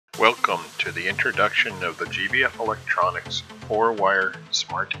Welcome to the introduction of the GBF Electronics 4-wire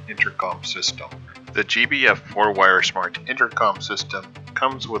smart intercom system. The GBF 4-wire smart intercom system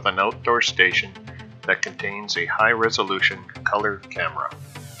comes with an outdoor station that contains a high-resolution color camera.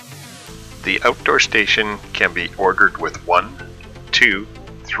 The outdoor station can be ordered with 1, 2,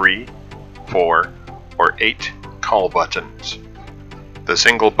 3, 4, or 8 call buttons. The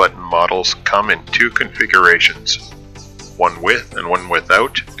single button models come in 2 configurations, one with and one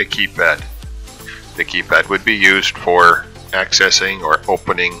without a keypad. The keypad would be used for accessing or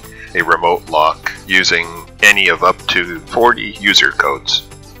opening a remote lock using any of up to 40 user codes.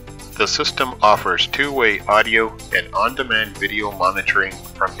 The system offers two-way audio and on-demand video monitoring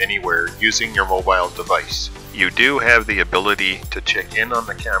from anywhere using your mobile device. You do have the ability to check in on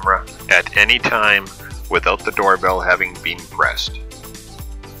the camera at any time without the doorbell having been pressed.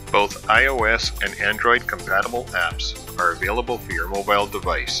 Both iOS and Android compatible apps are available for your mobile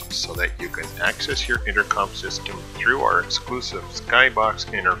device so that you can access your intercom system through our exclusive Skybox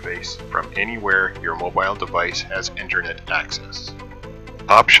interface from anywhere your mobile device has internet access.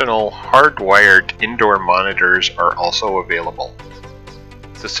 Optional hardwired indoor monitors are also available.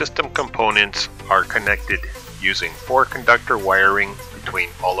 The system components are connected using 4-conductor wiring between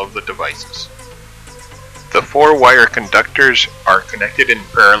all of the devices. The 4-wire conductors are connected in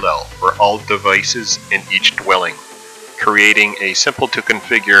parallel for all devices in each dwelling, creating a simple to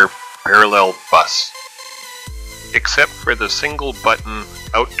configure parallel bus. Except for the single button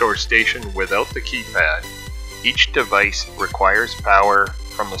outdoor station without the keypad, each device requires power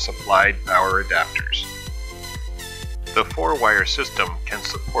from the supplied power adapters. The 4-wire system can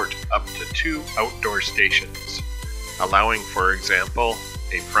support up to 2 outdoor stations, allowing, for example,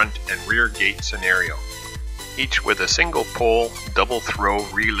 a front and rear gate scenario, each with a single pole double throw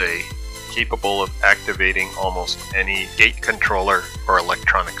relay capable of activating almost any gate controller or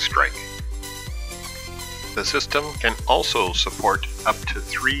electronic strike. The system can also support up to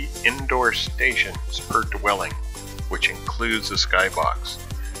 3 indoor stations per dwelling, which includes the Skybox.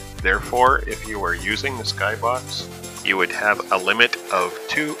 Therefore, if you are using the Skybox, you would have a limit of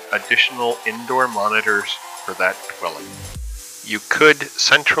 2 additional indoor monitors for that dwelling. You could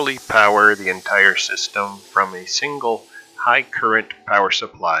centrally power the entire system from a single high current power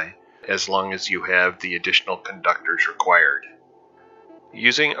supply as long as you have the additional conductors required.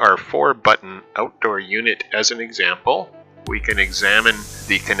 Using our 4-button outdoor unit as an example, we can examine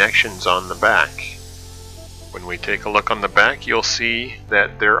the connections on the back. When we take a look on the back, you'll see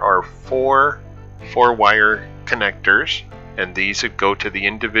that there are 4 4-wire connectors, and these would go to the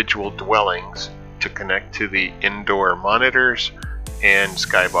individual dwellings to connect to the indoor monitors and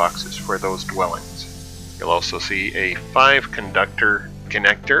skyboxes for those dwellings. You'll also see a 5-conductor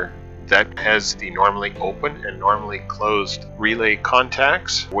connector that has the normally open and normally closed relay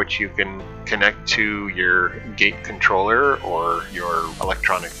contacts, which you can connect to your gate controller or your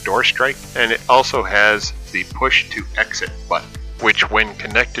electronic door strike. And it also has the push to exit button, which when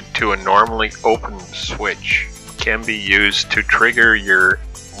connected to a normally open switch can be used to trigger your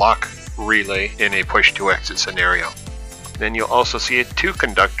lock relay in a push to exit scenario. Then you'll also see a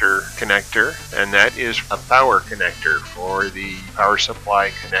 2-conductor connector, and that is a power connector for the power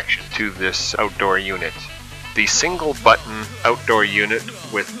supply connection to this outdoor unit. The single button outdoor unit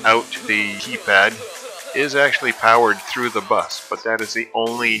without the keypad is actually powered through the bus, but that is the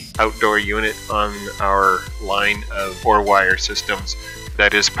only outdoor unit on our line of 4-wire systems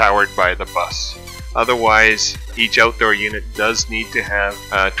that is powered by the bus. Otherwise, each outdoor unit does need to have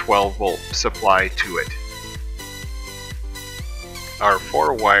a 12-volt supply to it. Our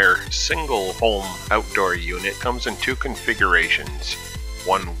 4-wire single home outdoor unit comes in 2 configurations,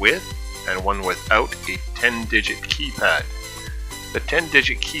 one with and one without a 10-digit keypad. The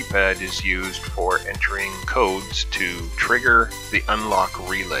 10-digit keypad is used for entering codes to trigger the unlock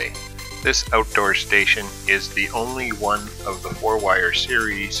relay. This outdoor station is the only one of the 4-wire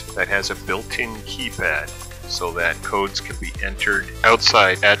series that has a built-in keypad so that codes can be entered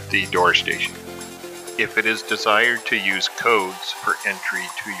outside at the door station. If it is desired to use codes for entry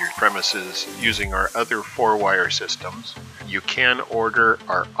to your premises using our other 4-wire systems, you can order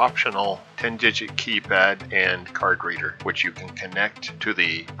our optional 10-digit keypad and card reader, which you can connect to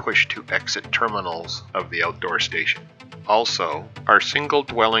the push-to-exit terminals of the outdoor station. Also, our single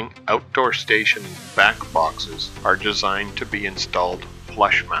dwelling outdoor station back boxes are designed to be installed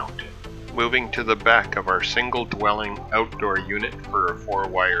flush mount. Moving to the back of our single dwelling outdoor unit for a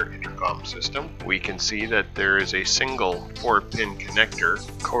 4-wire intercom system, we can see that there is a single 4-pin connector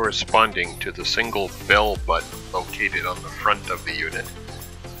corresponding to the single bell button located on the front of the unit.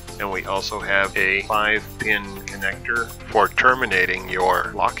 And we also have a 5-pin connector for terminating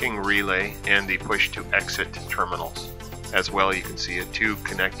your locking relay and the push to exit terminals. As well, you can see a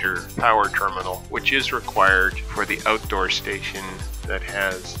 2-connector power terminal, which is required for the outdoor station that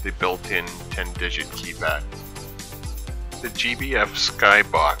has the built-in 10-digit keypad. The GBF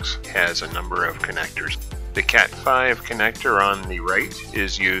Skybox has a number of connectors. The Cat5 connector on the right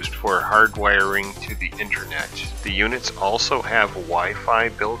is used for hardwiring to the internet. The units also have Wi-Fi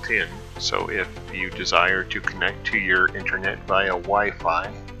built in, so if you desire to connect to your internet via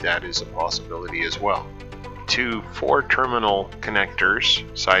Wi-Fi, that is a possibility as well. 2 4-terminal connectors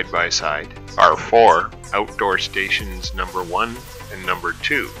side by side are for outdoor stations number 1 and number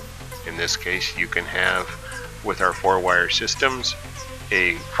 2. In this case, you can have, with our 4-wire systems,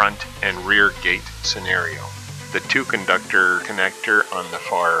 a front and rear gate scenario. The 2-conductor connector on the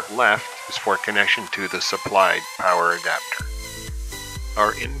far left is for connection to the supplied power adapter.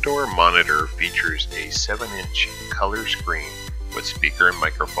 Our indoor monitor features a 7-inch color screen with speaker and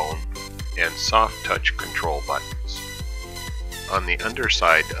microphone and soft touch control buttons. On the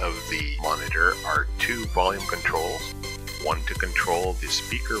underside of the monitor are 2 volume controls, one to control the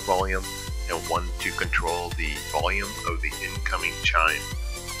speaker volume and one to control the volume of the incoming chime.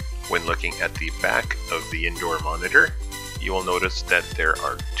 When looking at the back of the indoor monitor, you will notice that there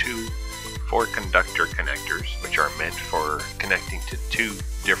are 2 4-conductor connectors, which are meant for connecting to 2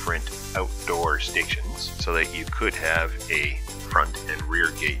 different outdoor stations so that you could have a front and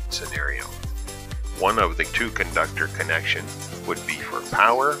rear gate scenario. One of the 2-conductor connection would be for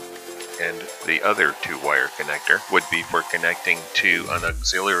power, and the other 2-wire connector would be for connecting to an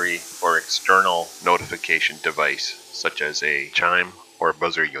auxiliary or external notification device, such as a chime or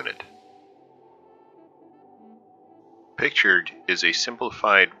buzzer unit. Pictured is a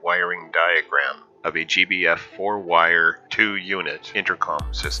simplified wiring diagram of a GBF 4-wire 2-unit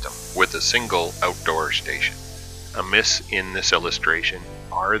intercom system with a single outdoor station. Amiss in this illustration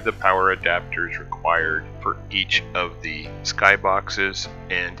are the power adapters required for each of the skyboxes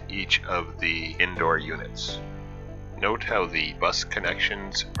and each of the indoor units. Note how the bus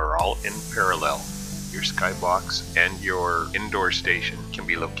connections are all in parallel. Your skybox and your indoor station can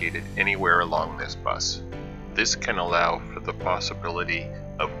be located anywhere along this bus. This can allow for the possibility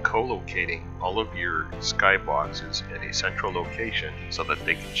of co-locating all of your skyboxes in a central location so that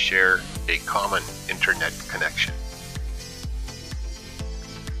they can share a common internet connection.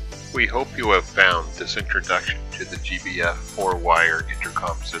 We hope you have found this introduction to the GBF 4-wire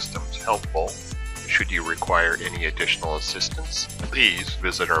intercom systems helpful. Should you require any additional assistance, please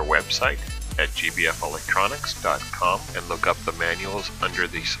visit our website at gbfelectronics.com and look up the manuals under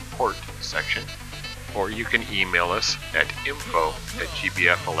the support section, or you can email us at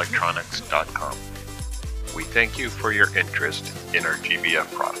info@gbfelectronics.com. We thank you for your interest in our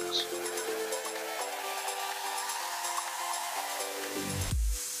GBF products.